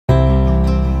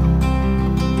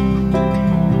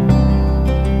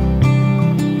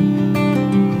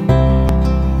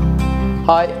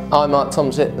Hi, I'm Mark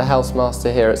Thompson, the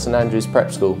housemaster here at St Andrews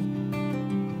Prep School.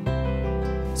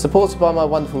 Supported by my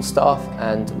wonderful staff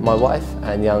and my wife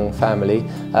and young family,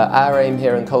 our aim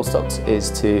here in Colstocks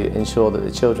is to ensure that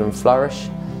the children flourish,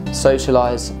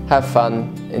 socialise, have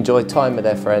fun, enjoy time with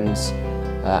their friends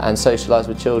and socialise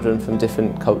with children from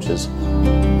different cultures.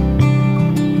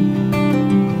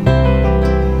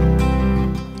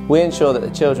 We ensure that the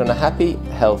children are happy,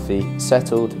 healthy,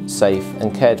 settled, safe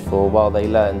and cared for while they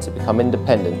learn to become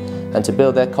independent and to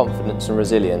build their confidence and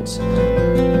resilience.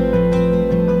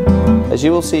 As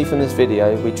you will see from this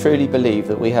video, we truly believe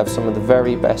that we have some of the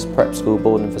very best prep school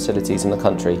boarding facilities in the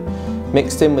country.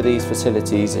 Mixed in with these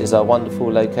facilities is our wonderful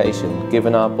location,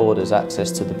 giving our boarders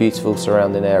access to the beautiful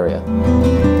surrounding area.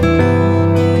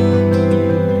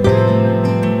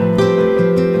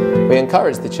 We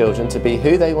encourage the children to be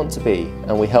who they want to be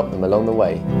and we help them along the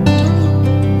way.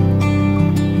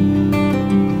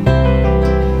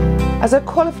 As a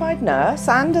qualified nurse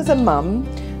and as a mum,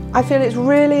 I feel it's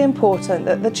really important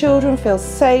that the children feel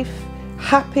safe,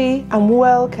 happy and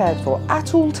well cared for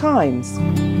at all times.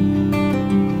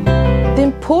 The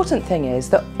important thing is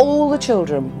that all the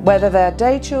children, whether they're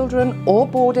day children or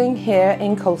boarding here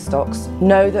in Colstocks,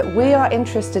 know that we are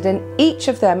interested in each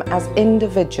of them as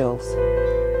individuals.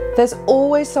 There's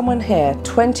always someone here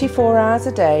 24 hours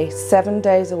a day, 7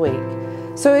 days a week.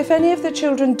 So if any of the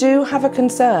children do have a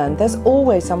concern, there's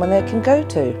always someone they can go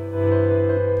to.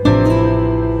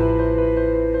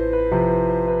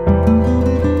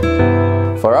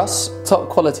 For us, top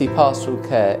quality pastoral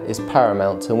care is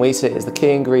paramount and we see it as the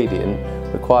key ingredient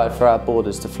required for our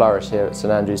boarders to flourish here at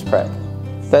St Andrews Prep.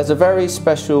 There's a very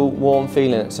special warm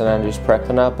feeling at St Andrews Prep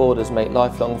and our boarders make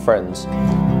lifelong friends.